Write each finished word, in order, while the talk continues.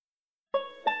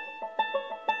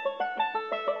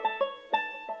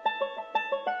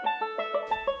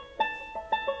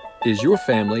Is your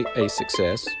family a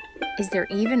success? Is there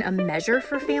even a measure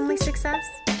for family success?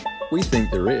 We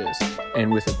think there is,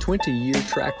 and with a 20-year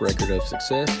track record of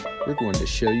success, we're going to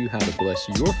show you how to bless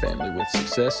your family with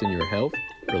success in your health,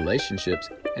 relationships,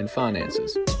 and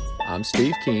finances. I'm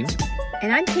Steve King.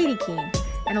 And I'm Katie King,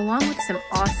 and along with some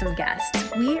awesome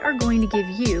guests, we are going to give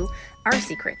you our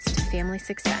secrets to family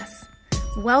success.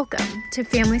 Welcome to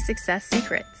Family Success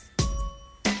Secrets.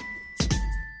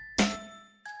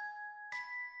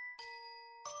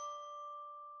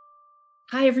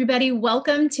 Hi, everybody.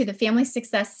 Welcome to the Family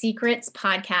Success Secrets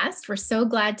podcast. We're so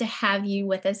glad to have you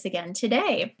with us again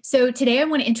today. So today I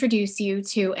want to introduce you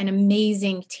to an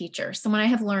amazing teacher, someone I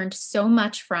have learned so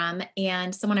much from,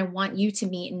 and someone I want you to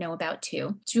meet and know about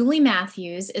too. Julie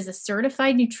Matthews is a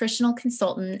certified nutritional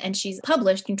consultant, and she's a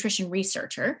published nutrition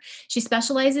researcher. She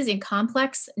specializes in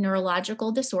complex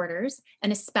neurological disorders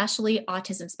and especially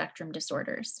autism spectrum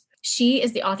disorders. She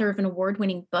is the author of an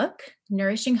award-winning book,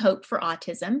 Nourishing Hope for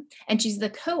Autism, and she's the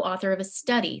co-author of a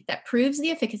study that proves the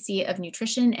efficacy of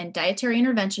nutrition and dietary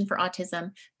intervention for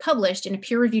autism, published in a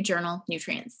peer-reviewed journal,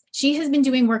 Nutrients. She has been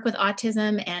doing work with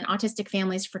autism and autistic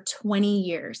families for 20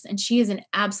 years, and she is an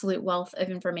absolute wealth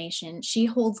of information. She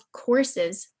holds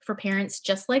courses for parents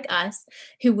just like us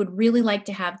who would really like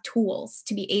to have tools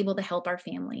to be able to help our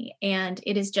family. And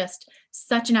it is just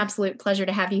such an absolute pleasure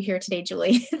to have you here today,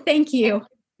 Julie. Thank you.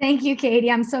 Thank you,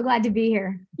 Katie. I'm so glad to be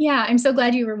here. Yeah, I'm so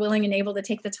glad you were willing and able to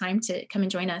take the time to come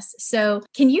and join us. So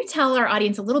can you tell our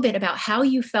audience a little bit about how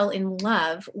you fell in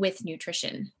love with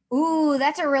nutrition? Ooh,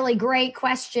 that's a really great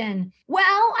question.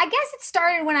 Well, I guess it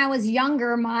started when I was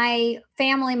younger. My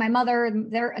family, my mother,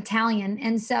 they're Italian.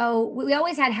 And so we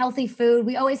always had healthy food.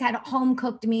 We always had home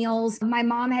cooked meals. My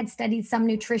mom had studied some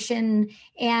nutrition.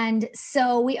 And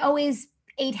so we always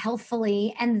ate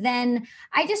healthfully. And then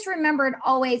I just remembered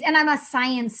always, and I'm a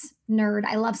science nerd.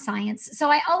 I love science.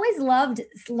 So I always loved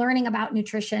learning about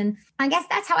nutrition. I guess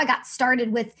that's how I got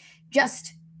started with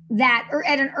just that, or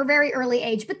at a very early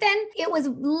age. But then it was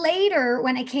later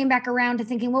when I came back around to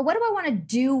thinking, well, what do I want to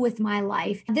do with my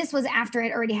life? This was after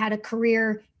I'd already had a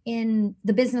career in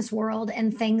the business world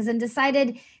and things, and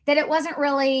decided that it wasn't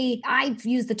really, I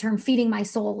use the term feeding my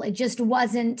soul. It just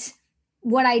wasn't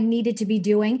what I needed to be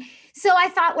doing. So I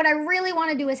thought what I really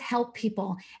want to do is help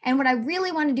people. And what I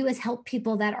really want to do is help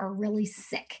people that are really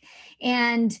sick.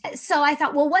 And so I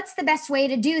thought, well, what's the best way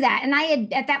to do that? And I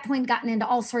had at that point gotten into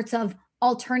all sorts of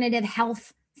alternative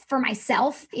health for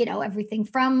myself, everything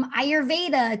from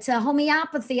Ayurveda to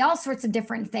homeopathy, all sorts of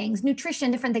different things, nutrition,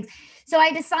 different things. So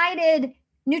I decided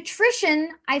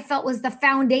nutrition, I felt, was the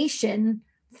foundation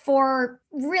for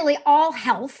really all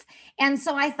health. And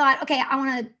so I thought, okay,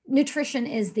 nutrition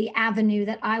is the avenue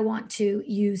that I want to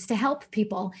use to help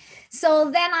people.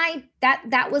 So then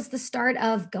that was the start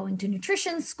of going to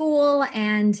nutrition school,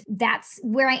 and that's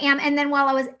where I am. And then while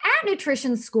I was at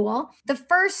nutrition school, the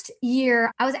first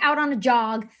year I was out on a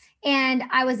jog, and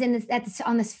I was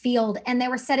on this field, and they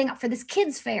were setting up for this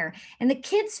kids fair, and the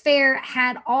kids fair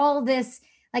had all this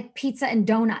like pizza and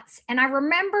donuts. And I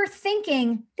remember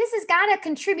thinking, this has got to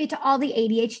contribute to all the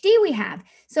ADHD we have.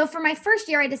 So for my first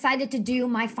year, I decided to do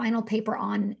my final paper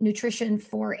on nutrition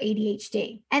for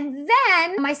ADHD. And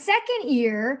then my second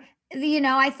year,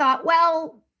 I thought,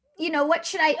 well, what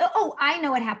should I, I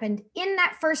know what happened. In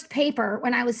that first paper,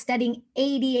 when I was studying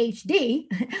ADHD,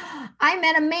 I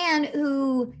met a man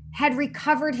who had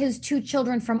recovered his 2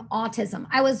 children from autism.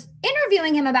 I was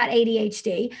interviewing him about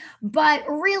ADHD, but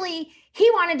really he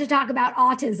wanted to talk about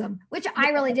autism, which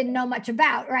I really didn't know much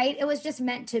about, right? It was just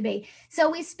meant to be.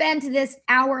 So we spent this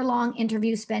hour-long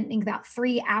interview, spending about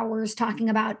 3 hours talking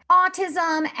about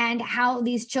autism and how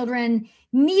these children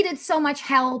needed so much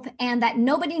help, and that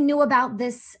nobody knew about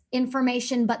this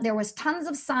information, but there was tons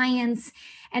of science.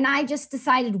 And I just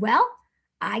decided, well,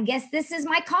 I guess this is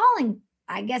my calling.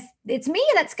 I guess it's me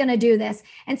that's going to do this.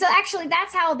 And so actually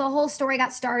that's how the whole story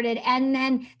got started. And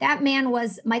then that man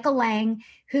was Michael Lang,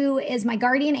 who is my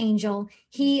guardian angel.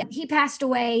 He passed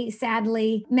away,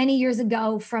 sadly, many years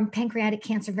ago from pancreatic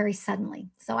cancer very suddenly.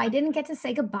 So I didn't get to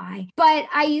say goodbye, but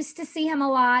I used to see him a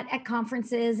lot at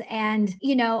conferences. And,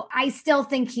 I still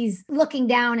think he's looking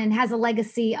down and has a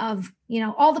legacy of,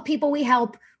 all the people we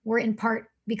help were in part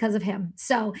because of him.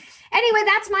 So anyway,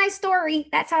 that's my story.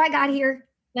 That's how I got here.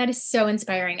 That is so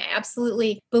inspiring. I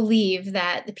absolutely believe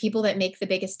that the people that make the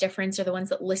biggest difference are the ones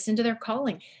that listen to their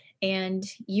calling. And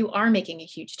you are making a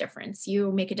huge difference.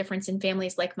 You make a difference in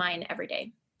families like mine every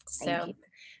day. So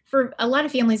for a lot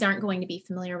of families aren't going to be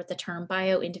familiar with the term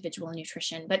bio-individual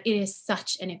nutrition, but it is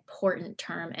such an important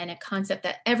term and a concept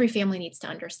that every family needs to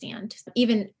understand.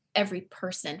 Even every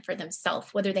person for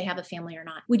themselves, whether they have a family or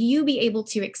not. Would you be able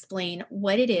to explain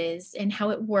what it is and how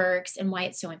it works and why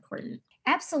it's so important?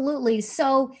 Absolutely.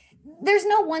 So there's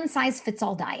no one size fits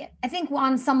all diet. I think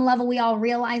on some level, we all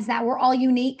realize that we're all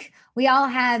unique. We all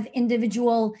have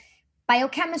individual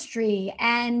biochemistry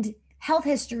and health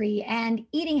history and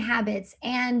eating habits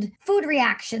and food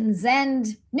reactions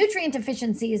and nutrient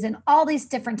deficiencies and all these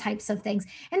different types of things.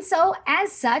 And so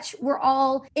as such, we're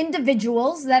all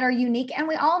individuals that are unique and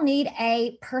we all need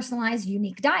a personalized,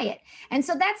 unique diet. And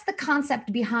so that's the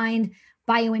concept behind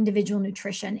bio-individual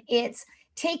nutrition. It's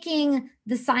taking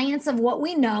the science of what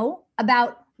we know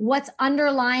about what's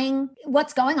underlying,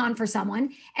 what's going on for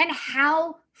someone and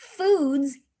how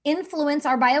foods influence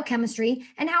our biochemistry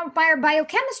and how our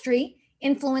biochemistry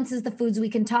influences the foods we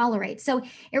can tolerate. So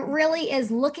it really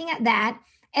is looking at that.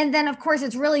 And then, of course,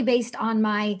 it's really based on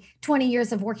my 20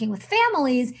 years of working with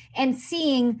families and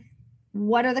seeing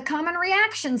what are the common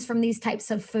reactions from these types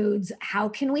of foods? How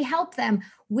can we help them?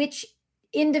 Which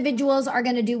individuals are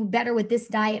going to do better with this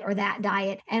diet or that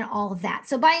diet and all of that.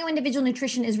 So bio-individual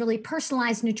nutrition is really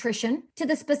personalized nutrition to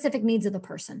the specific needs of the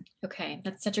person. Okay,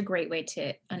 that's such a great way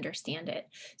to understand it.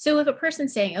 So if a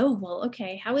person's saying, oh, well,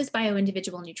 okay, how is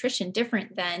bio-individual nutrition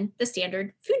different than the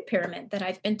standard food pyramid that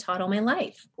I've been taught all my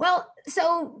life? Well,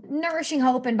 so Nourishing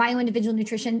Hope and bio-individual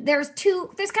nutrition, there's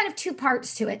kind of two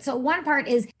parts to it. So one part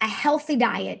is a healthy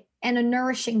diet and a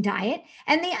nourishing diet.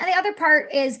 And the other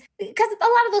part is, because a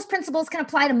lot of those principles can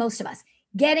apply to most of us,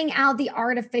 getting out the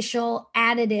artificial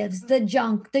additives, the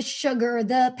junk, the sugar,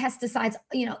 the pesticides,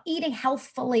 eating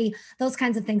healthfully, those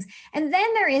kinds of things. And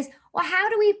then there is, well, how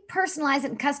do we personalize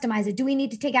it and customize it? Do we need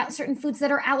to take out certain foods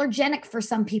that are allergenic for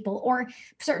some people, or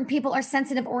certain people are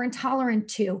sensitive or intolerant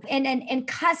to? And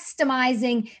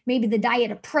customizing maybe the diet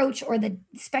approach or the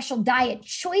special diet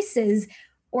choices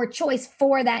or choice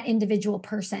for that individual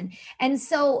person. And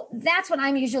so that's what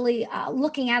I'm usually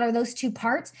looking at, are those two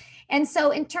parts. And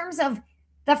so in terms of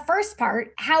the first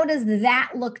part, how does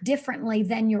that look differently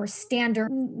than your standard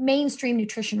mainstream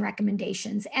nutrition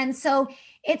recommendations? And so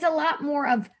it's a lot more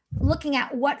of looking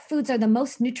at what foods are the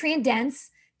most nutrient dense,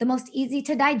 the most easy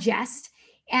to digest,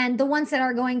 and the ones that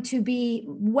are going to be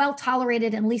well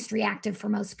tolerated and least reactive for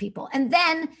most people. And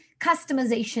then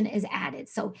customization is added.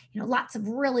 So, lots of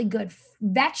really good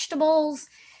vegetables,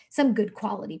 some good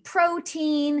quality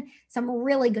protein, some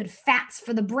really good fats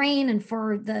for the brain and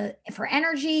for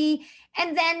energy.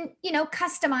 And then,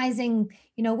 customizing,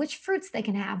 which fruits they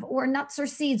can have, or nuts or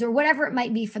seeds, or whatever it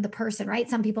might be for the person, right?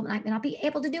 Some people might not be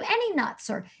able to do any nuts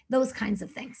or those kinds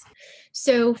of things.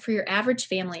 So for your average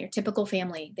family or typical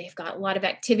family, they've got a lot of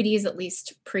activities, at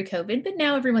least pre-COVID, but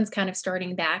now everyone's kind of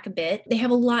starting back a bit. They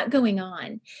have a lot going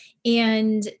on.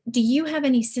 And do you have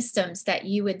any systems that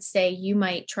you would say you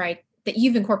might try, that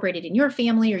you've incorporated in your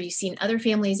family or you've seen other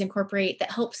families incorporate,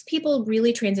 that helps people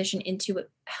really transition into a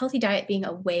healthy diet being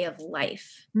a way of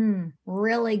life?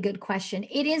 Really good question.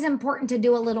 It is important to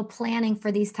do a little planning for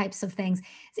these types of things.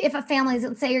 If a family,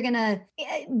 let's say you're going to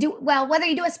whether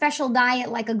you do a special diet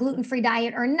like a gluten-free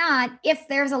diet or not, if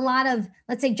there's a lot of,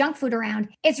 let's say, junk food around,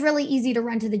 it's really easy to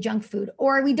run to the junk food.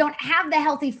 Or we don't have the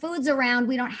healthy foods around,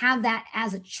 we don't have that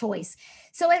as a choice.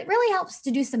 So it really helps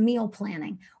to do some meal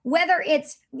planning, whether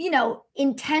it's,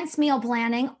 intense meal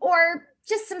planning or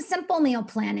just some simple meal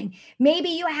planning. Maybe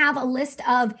you have a list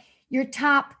of your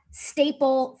top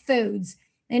staple foods.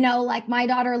 Like my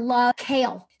daughter loves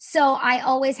kale. So I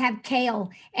always have kale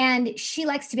and she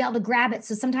likes to be able to grab it.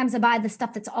 So sometimes I buy the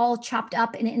stuff that's all chopped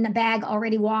up and in a bag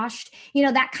already washed,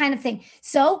 that kind of thing.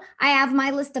 So I have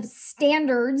my list of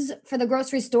standards for the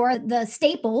grocery store, the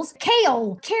staples,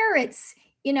 kale, carrots,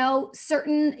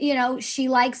 she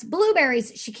likes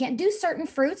blueberries. She can't do certain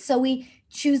fruits. So we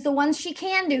choose the ones she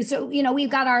can do. So, we've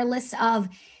got our list of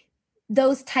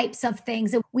those types of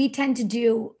things. We tend to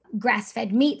do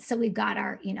grass-fed meat. So we've got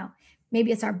our,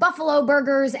 maybe it's our buffalo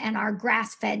burgers and our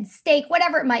grass-fed steak,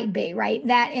 whatever it might be, right?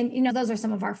 Those are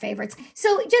some of our favorites.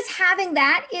 So just having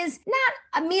that is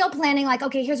not a meal planning like,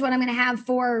 okay, here's what I'm going to have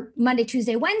for Monday,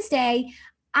 Tuesday, Wednesday.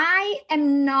 I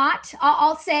am not.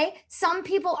 I'll say some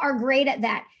people are great at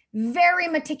that. Very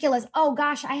meticulous. Oh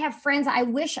gosh, I have friends I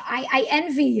wish I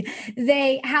envy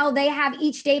how they have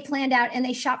each day planned out and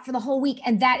they shop for the whole week.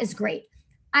 And that is great.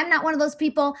 I'm not one of those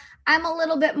people. I'm a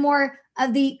little bit more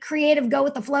of the creative, go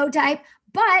with the flow type.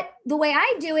 But the way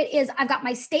I do it is I've got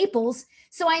my staples.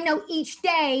 So I know each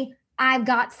day I've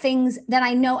got things that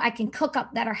I know I can cook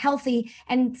up that are healthy,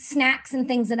 and snacks and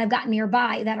things that I've got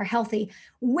nearby that are healthy,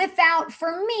 without,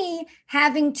 for me,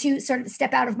 having to sort of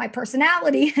step out of my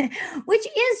personality, which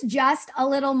is just a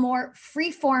little more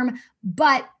freeform,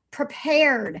 but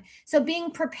prepared. So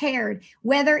being prepared,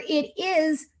 whether it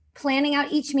is planning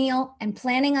out each meal and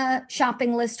planning a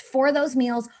shopping list for those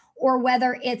meals, or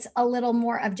whether it's a little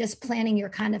more of just planning your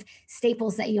kind of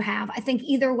staples that you have. I think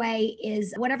either way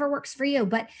is whatever works for you.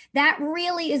 But that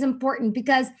really is important,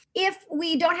 because if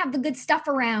we don't have the good stuff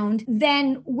around,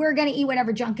 then we're going to eat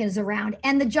whatever junk is around.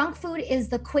 And the junk food is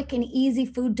the quick and easy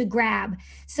food to grab.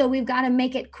 So we've got to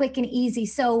make it quick and easy.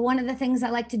 So one of the things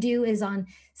I like to do is on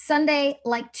Sunday,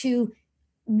 like to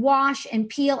wash and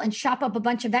peel and chop up a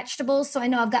bunch of vegetables. So I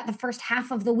know I've got the first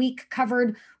half of the week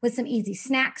covered with some easy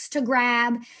snacks to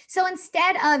grab. So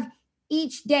instead of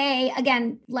each day,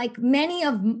 again, like many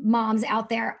of moms out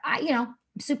there, I'm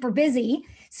super busy.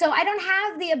 So I don't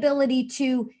have the ability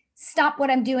to stop what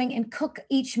I'm doing and cook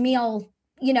each meal,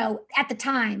 at the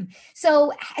time.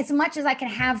 So as much as I can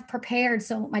have prepared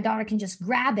so my daughter can just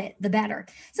grab it, the better.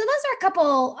 So those are a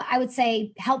couple, I would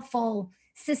say, helpful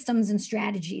systems and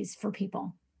strategies for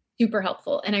people. Super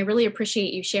helpful. And I really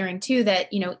appreciate you sharing too, that,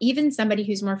 even somebody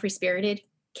who's more free-spirited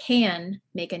can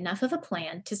make enough of a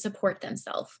plan to support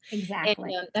themselves.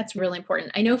 Exactly. And that's really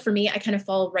important. I know for me, I kind of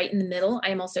fall right in the middle. I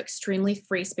am also extremely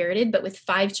free-spirited, but with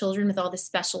 5 children, with all the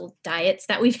special diets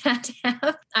that we've had to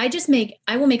have, I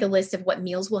will make a list of what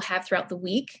meals we'll have throughout the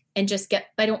week and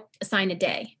I don't assign a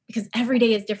day, because every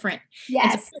day is different.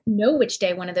 Yes. And so I know which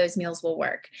day one of those meals will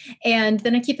work. And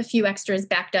then I keep a few extras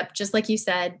backed up, just like you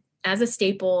said, as a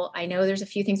staple. I know there's a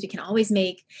few things we can always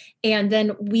make. And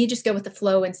then we just go with the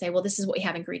flow and say, well, this is what we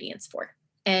have ingredients for,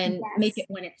 and make it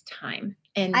when it's time.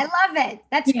 And I love it.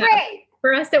 That's great.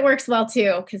 For us, it works well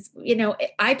too. Cause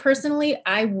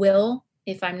I will,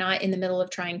 if I'm not in the middle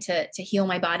of trying to heal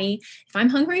my body, if I'm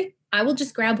hungry, I will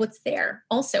just grab what's there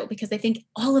also, because I think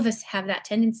all of us have that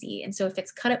tendency. And so if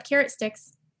it's cut up carrot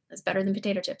sticks, it's better than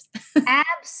potato chips.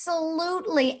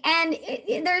 Absolutely. And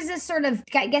there's this sort of,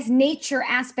 I guess, nature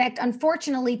aspect,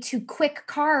 unfortunately, to quick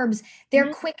carbs.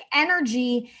 They're quick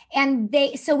energy, and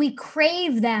so we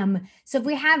crave them. So if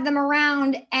we have them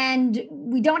around and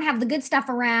we don't have the good stuff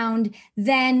around,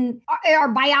 then our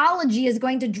biology is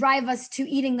going to drive us to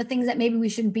eating the things that maybe we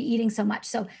shouldn't be eating so much.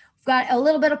 So we've got a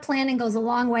little bit of planning goes a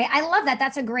long way. I love that.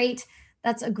 That's a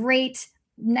great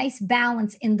nice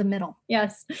balance in the middle.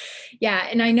 Yes. Yeah.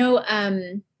 And I know,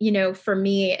 for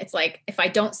me, it's like, if I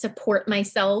don't support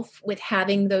myself with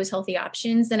having those healthy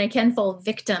options, then I can fall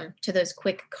victim to those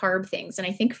quick carb things. And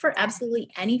I think for absolutely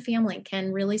any family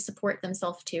can really support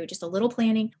themselves too. Just a little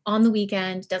planning on the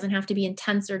weekend, doesn't have to be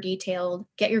intense or detailed.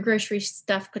 Get your grocery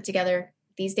stuff put together.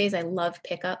 These days, I love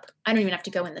pickup. I don't even have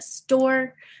to go in the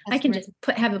store. I can just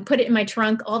put it in my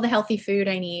trunk, all the healthy food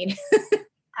I need.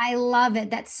 I love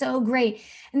it. That's so great.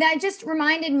 And that just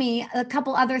reminded me a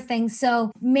couple other things.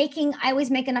 So I always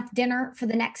make enough dinner for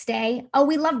the next day. Oh,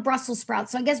 we love Brussels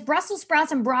sprouts. So I guess Brussels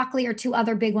sprouts and broccoli are 2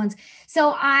 other big ones.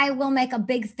 So I will make a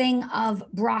big thing of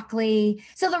broccoli.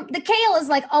 So the kale is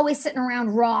like always sitting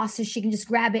around raw, so she can just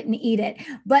grab it and eat it.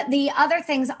 But the other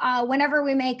things, whenever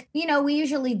we make, we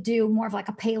usually do more of like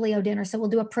a paleo dinner. So we'll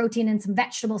do a protein and some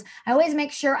vegetables. I always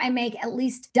make sure I make at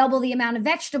least double the amount of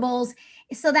vegetables,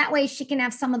 so that way she can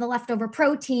have some of the leftover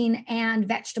protein and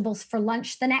vegetables for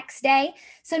lunch the next day.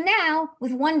 So now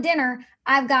with one dinner,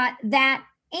 I've got that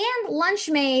and lunch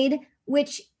made,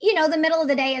 which, the middle of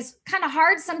the day is kind of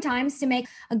hard sometimes to make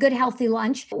a good, healthy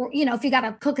lunch. Or, if you got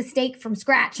to cook a steak from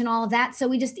scratch and all of that. So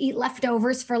we just eat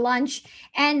leftovers for lunch.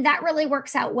 And that really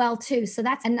works out well too. So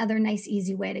that's another nice,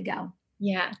 easy way to go.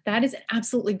 Yeah, that is an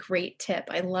absolutely great tip.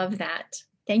 I love that.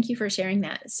 Thank you for sharing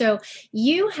that. So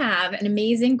you have an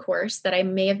amazing course that I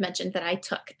may have mentioned that I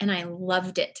took, and I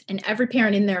loved it. And every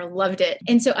parent in there loved it.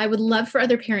 And so I would love for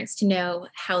other parents to know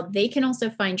how they can also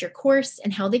find your course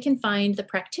and how they can find the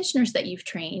practitioners that you've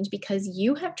trained, because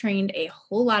you have trained a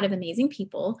whole lot of amazing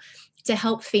people to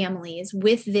help families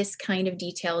with this kind of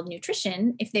detailed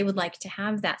nutrition if they would like to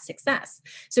have that success.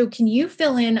 So can you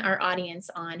fill in our audience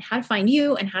on how to find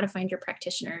you and how to find your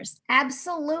practitioners?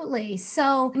 Absolutely.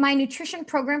 So my nutrition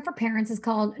program for parents is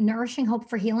called Nourishing Hope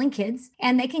for Healing Kids,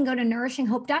 and they can go to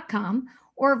nourishinghope.com,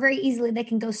 or very easily they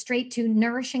can go straight to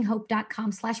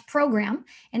nourishinghope.com/program,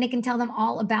 and it can tell them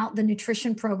all about the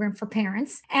nutrition program for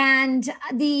parents. And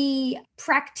the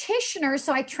practitioners,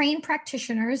 so I train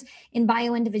practitioners in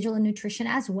bioindividual and nutrition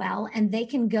as well, and they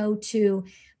can go to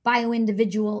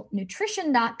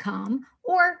bioindividualnutrition.com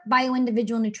or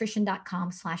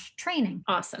bioindividualnutrition.com/training.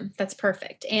 Awesome. That's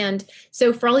perfect. And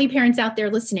so for all you parents out there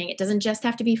listening, it doesn't just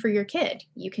have to be for your kid.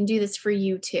 You can do this for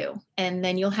you too. And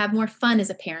then you'll have more fun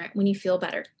as a parent when you feel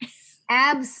better.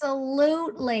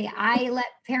 Absolutely. I let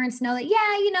parents know that,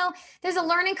 there's a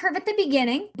learning curve at the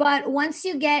beginning, but once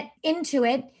you get into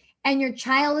it and your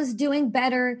child is doing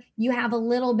better, you have a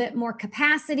little bit more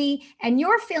capacity and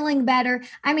you're feeling better.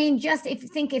 I mean, just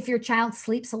if your child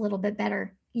sleeps a little bit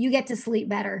better, you get to sleep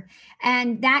better.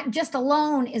 And that just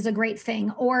alone is a great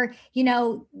thing. Or,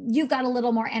 you've got a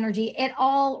little more energy. It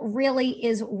all really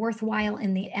is worthwhile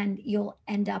in the end. You'll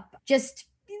end up just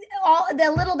all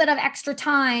the little bit of extra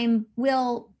time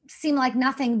will seem like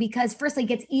nothing because firstly, it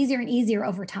gets easier and easier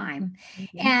over time.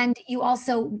 Mm-hmm. And you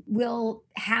also will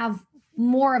have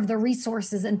more of the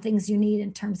resources and things you need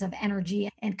in terms of energy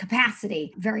and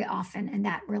capacity very often. And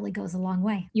that really goes a long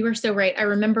way. You are so right. I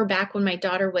remember back when my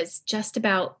daughter was just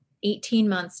about 18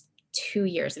 months, 2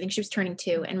 years. I think she was turning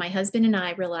 2. And my husband and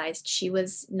I realized she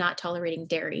was not tolerating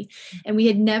dairy. And we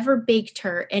had never baked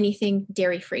her anything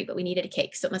dairy-free, but we needed a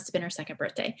cake. So it must have been her second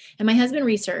birthday. And my husband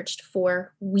researched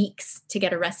for weeks to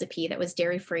get a recipe that was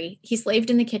dairy-free. He slaved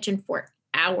in the kitchen for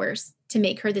hours to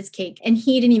make her this cake. And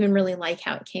he didn't even really like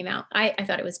how it came out. I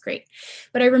thought it was great.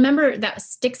 But I remember that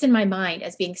sticks in my mind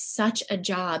as being such a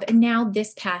job. And now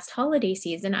this past holiday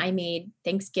season, I made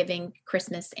Thanksgiving,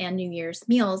 Christmas, and New Year's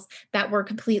meals that were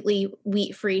completely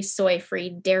wheat-free, soy-free,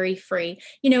 dairy-free.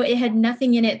 It had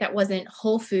nothing in it that wasn't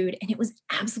whole food. And it was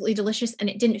absolutely delicious. And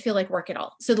it didn't feel like work at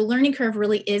all. So the learning curve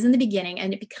really is in the beginning.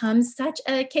 And it becomes such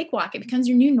a cakewalk. It becomes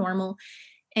your new normal.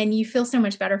 And you feel so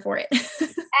much better for it.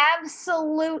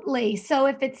 Absolutely. So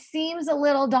if it seems a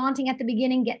little daunting at the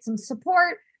beginning, get some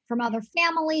support from other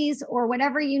families or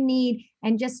whatever you need,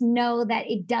 and just know that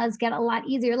it does get a lot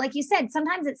easier. Like you said,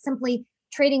 sometimes it's simply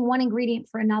trading one ingredient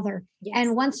for another. Yes.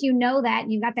 And once you know that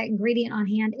and you've got that ingredient on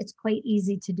hand, it's quite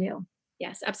easy to do.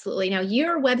 Yes, absolutely. Now,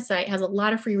 your website has a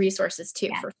lot of free resources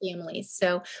too for families.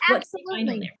 So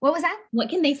absolutely. What was that? What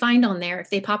can they find on there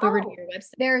if they pop over to your website?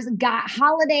 There's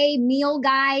holiday meal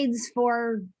guides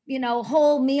for,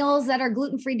 whole meals that are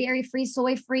gluten-free, dairy-free,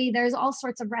 soy-free. There's all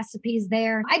sorts of recipes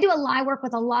there. I work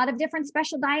with a lot of different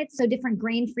special diets, so different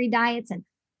grain-free diets and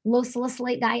low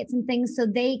salicylate diets and things, so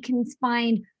they can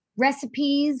find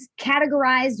recipes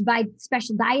categorized by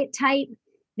special diet type.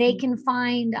 They can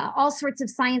find all sorts of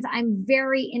science. I'm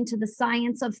very into the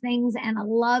science of things and I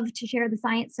love to share the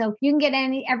science. So you can get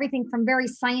everything from very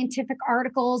scientific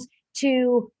articles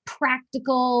to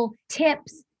practical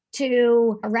tips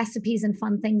to recipes and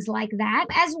fun things like that,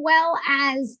 as well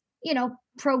as,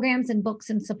 programs and books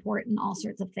and support and all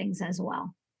sorts of things as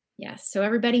well. Yes. So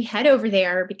everybody head over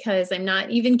there because I'm not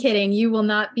even kidding. You will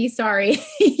not be sorry.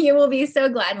 You will be so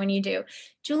glad when you do.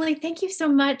 Julie, thank you so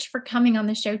much for coming on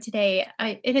the show today.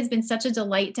 It has been such a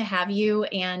delight to have you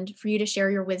and for you to share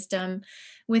your wisdom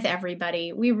with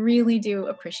everybody. We really do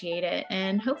appreciate it.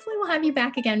 And hopefully we'll have you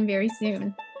back again very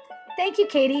soon. Thank you,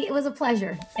 Katie. It was a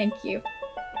pleasure. Thank you.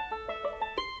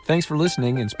 Thanks for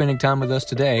listening and spending time with us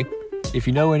today. If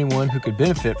you know anyone who could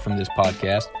benefit from this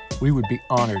podcast, we would be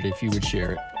honored if you would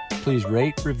share it. Please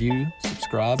rate, review,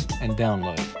 subscribe, and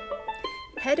download.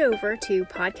 Head over to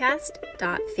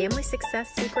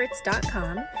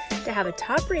podcast.familysuccesssecrets.com to have a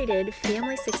top-rated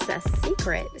family success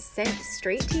secret sent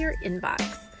straight to your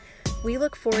inbox. We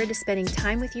look forward to spending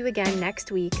time with you again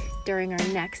next week during our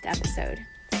next episode.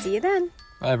 See you then.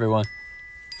 Bye, everyone.